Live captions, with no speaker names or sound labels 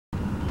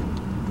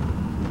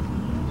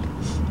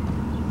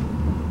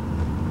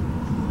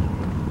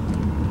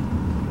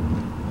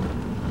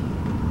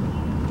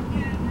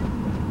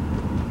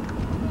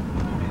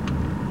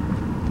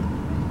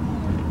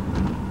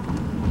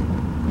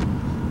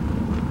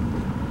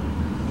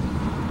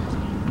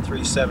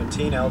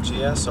4017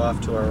 LGS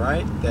off to our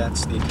right.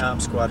 That's the Comm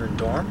Squadron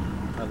dorm.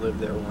 I lived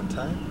there one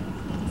time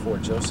before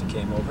Josie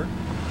came over.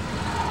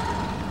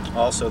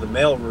 Also, the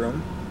mail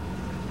room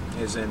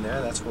is in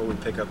there. That's where we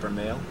pick up our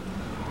mail.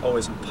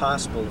 Always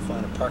impossible to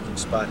find a parking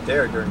spot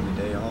there during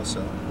the day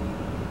also.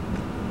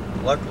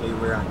 Luckily, we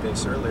were on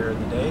base earlier in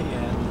the day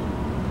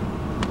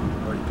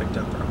and already picked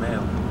up our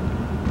mail.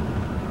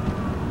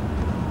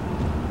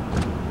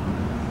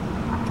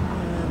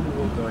 And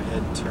we'll go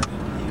ahead and turn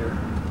in here.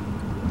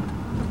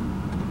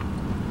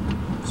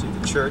 See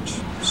the church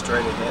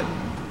straight ahead.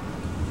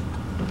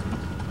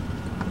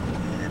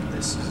 And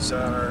this is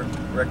our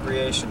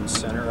recreation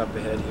center up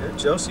ahead here.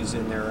 Josie's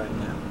in there right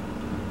now,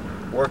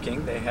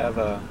 working. They have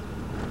a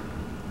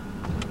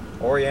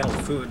Oriental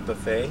food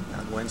buffet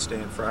on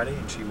Wednesday and Friday,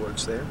 and she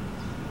works there.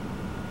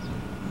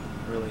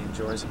 Really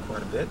enjoys it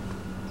quite a bit.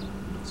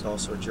 There's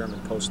also a German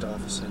post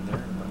office in there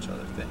and a bunch of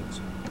other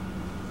things.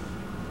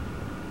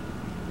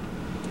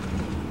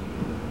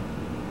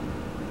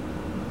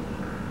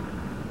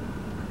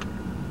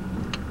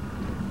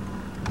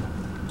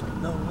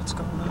 Don't know what's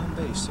going on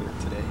base here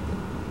today.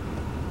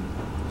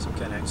 Some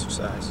kind of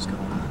exercise is going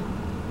on.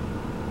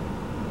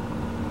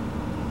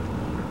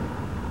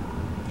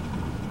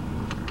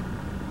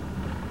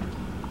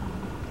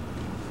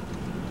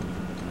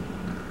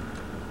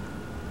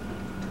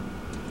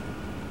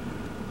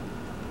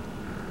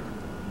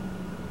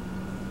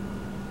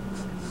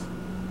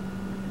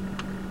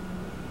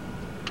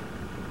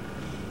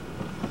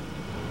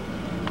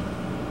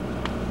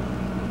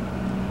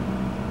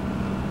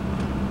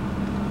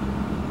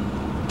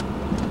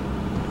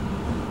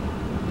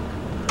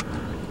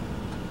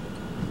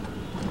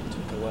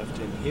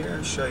 In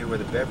here, show you where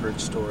the beverage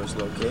store is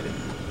located,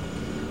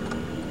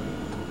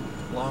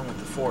 along with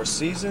the Four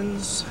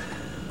Seasons.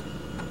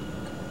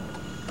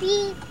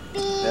 Beep,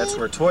 beep. That's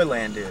where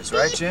Toyland is,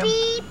 right, Jim?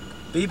 Beep,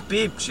 beep,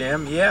 beep,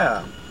 Jim.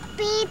 Yeah.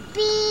 beep,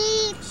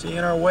 beep. See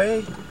in our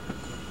way?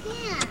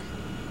 Yeah.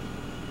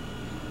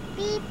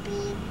 Beep,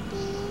 beep,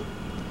 beep.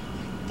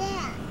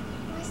 There.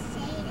 What's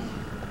say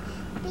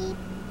that? Beep,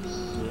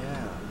 beep.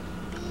 Yeah.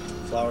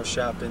 Beep. Flower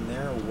shop in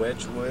there,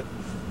 Wedgwood.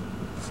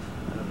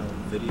 I don't know,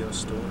 video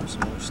store,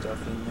 some more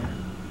stuff in there.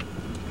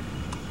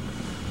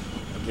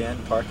 Again,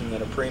 parking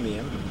at a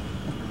premium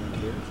around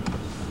here.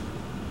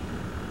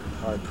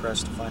 Hard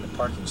pressed to find a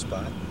parking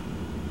spot.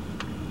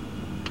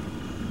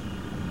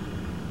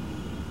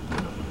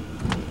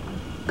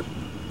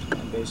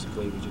 And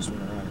basically, we just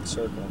went around in a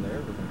circle there.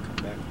 We're going to come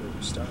back where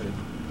we started.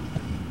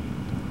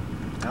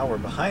 Now we're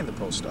behind the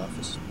post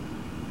office.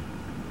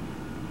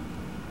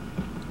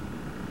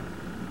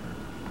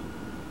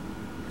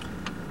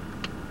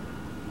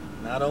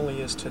 Not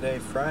only is today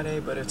Friday,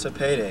 but it's a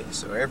payday,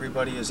 so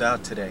everybody is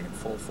out today in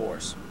full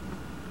force.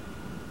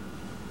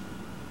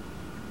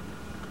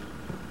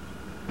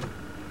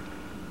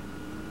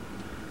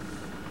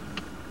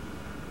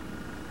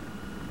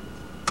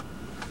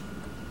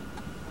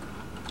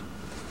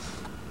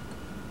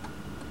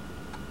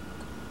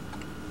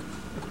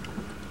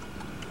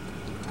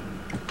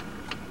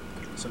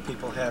 Some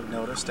people have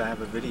noticed I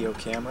have a video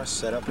camera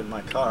set up in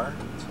my car.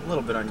 It's a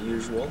little bit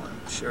unusual,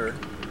 I'm sure.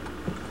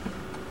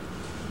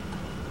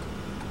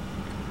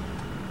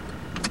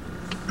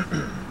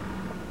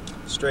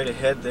 Straight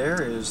ahead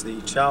there is the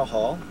Chow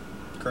Hall,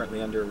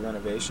 currently under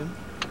renovation.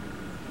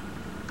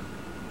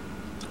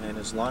 And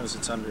as long as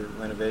it's under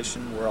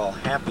renovation, we're all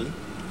happy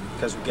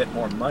because we get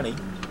more money.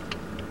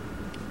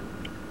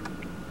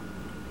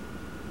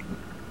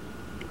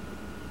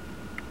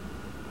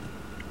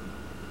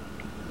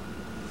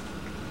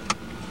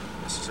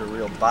 This is a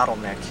real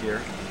bottleneck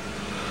here.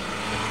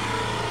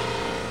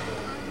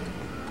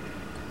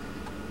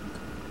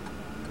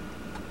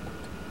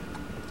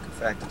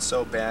 In fact, it's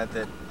so bad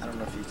that I don't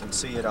know if you can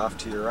see it off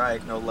to your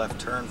right. No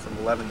left turn from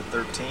 11 to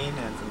 13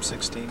 and from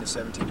 16 to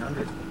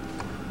 1700.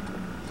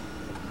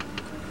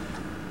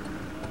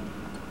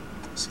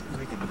 Let's see if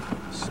we can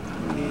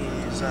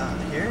squeeze out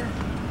here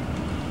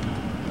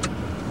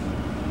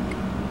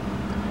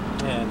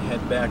and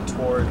head back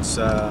towards,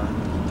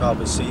 you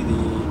probably see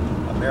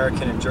the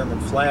American and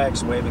German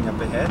flags waving up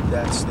ahead.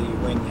 That's the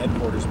wing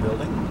headquarters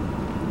building.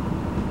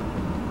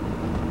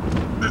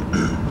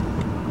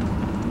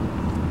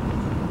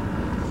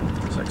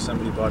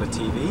 Somebody bought a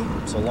TV.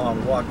 It's a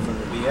long walk from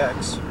the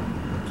BX.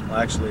 Well,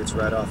 actually, it's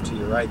right off to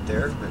your right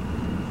there, but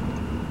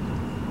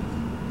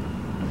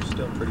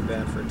still pretty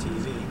bad for a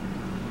TV.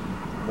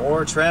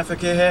 More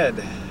traffic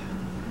ahead.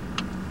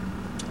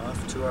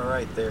 Off to our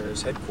right there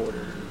is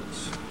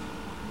headquarters.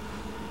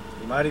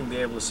 You might even be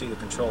able to see the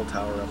control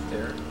tower up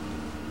there.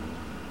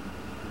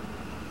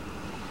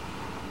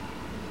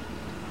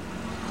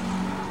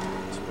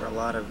 It's where a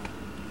lot of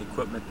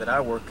equipment that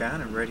I work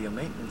on and radio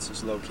maintenance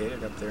is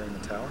located up there in the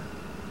tower.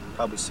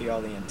 Probably see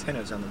all the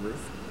antennas on the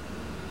roof.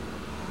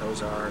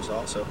 Those are ours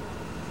also.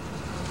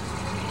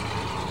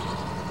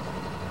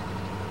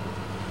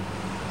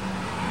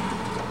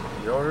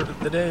 The order of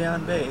the day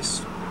on base: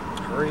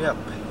 hurry up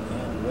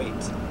and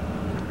wait.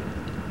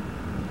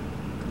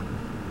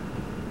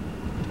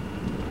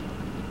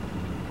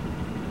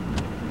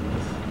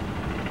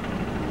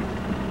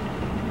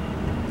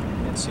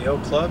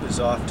 NCO Club is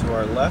off to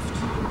our left.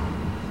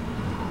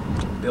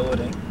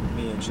 Billeting.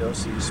 Me and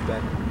Josie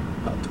spent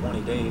about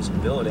 20 days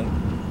in billeting.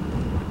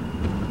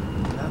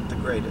 Not the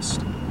greatest.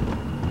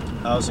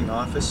 Housing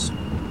office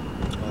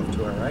off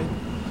to our right.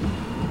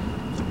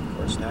 Of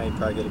course, now you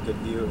probably get a good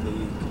view of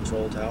the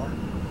control tower.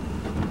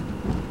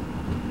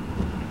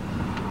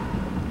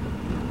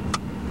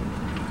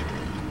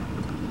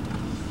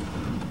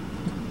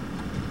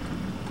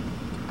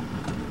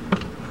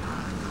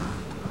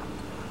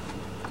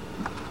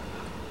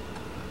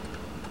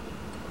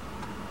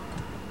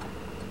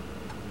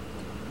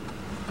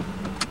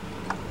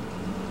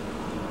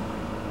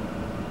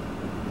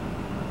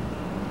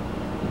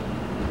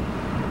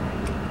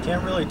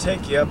 Can't really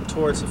take you up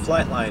towards the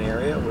flight line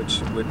area,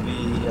 which would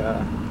be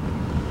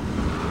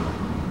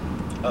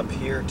up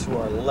here to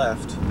our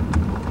left.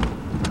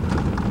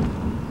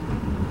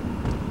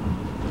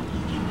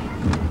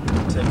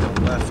 Take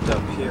a left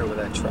up here where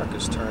that truck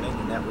is turning,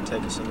 and that would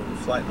take us into the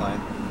flight line.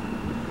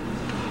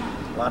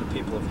 A lot of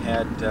people have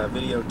had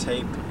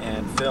videotape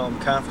and film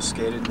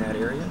confiscated in that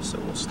area, so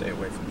we'll stay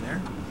away from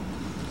there.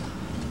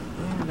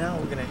 And now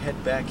we're going to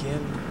head back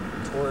in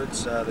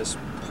towards this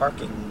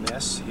parking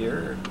mess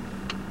here.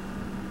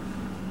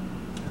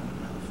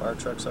 Fire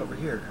truck's over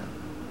here.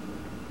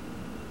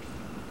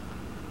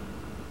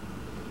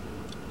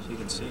 As you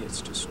can see, it's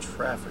just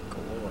traffic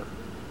galore.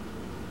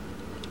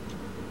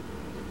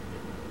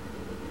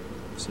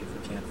 See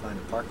if we can't find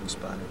a parking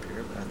spot up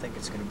here, but I think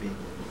it's going to be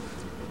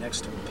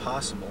next to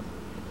impossible.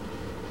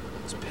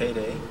 It's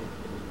payday.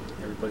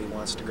 Everybody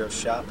wants to go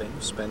shopping,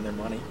 spend their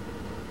money.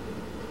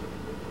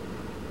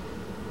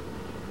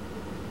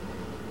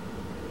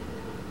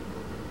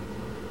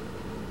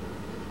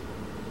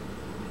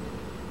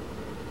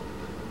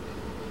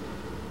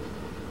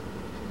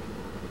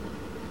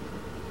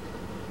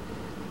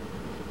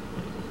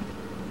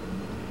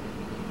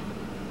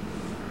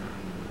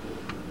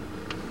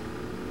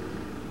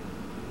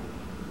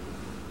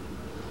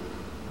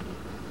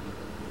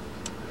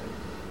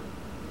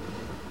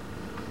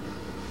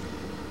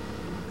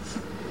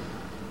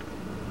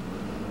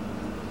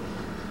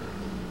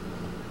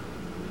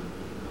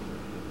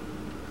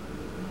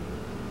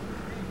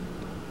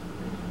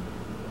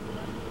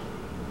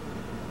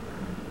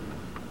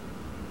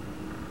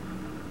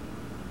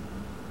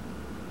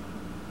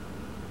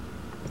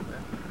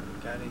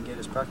 Guy didn't get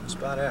his parking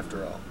spot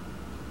after all.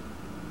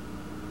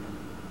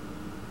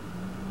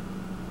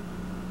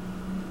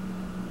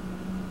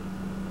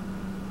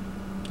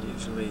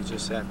 Usually you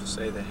just have to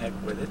say the heck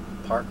with it,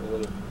 park a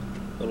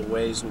little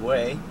ways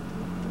away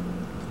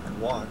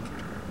and walk.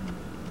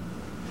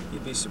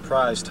 You'd be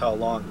surprised how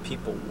long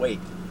people wait,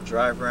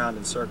 drive around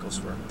in circles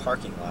for a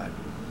parking lot.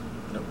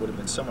 And it would have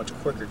been so much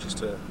quicker just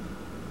to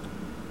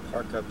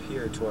park up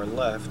here to our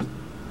left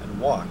and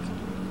walk.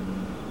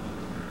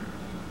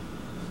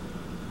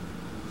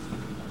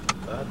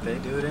 But they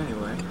do it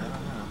anyway. I don't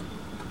know.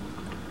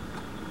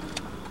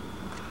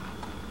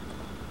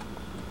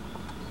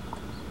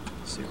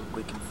 Let's see what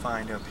we can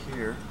find up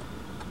here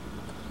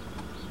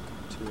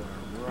to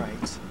our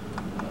right.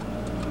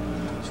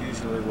 It's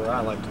usually where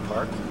I like to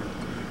park.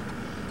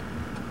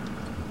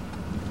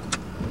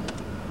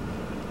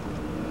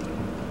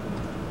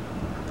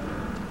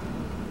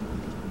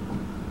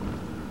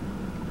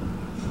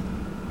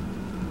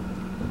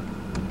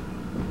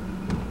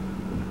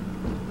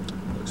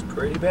 Looks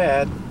pretty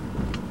bad.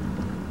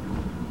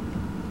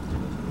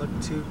 Look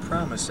too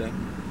promising.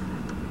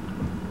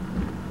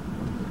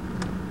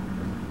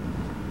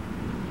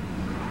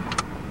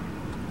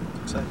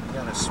 Looks like we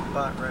got a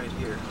spot right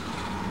here.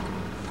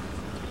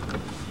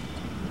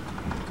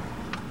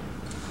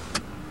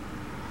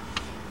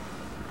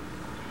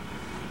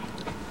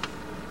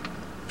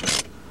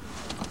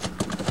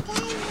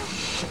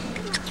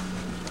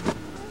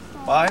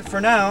 Bye for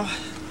now.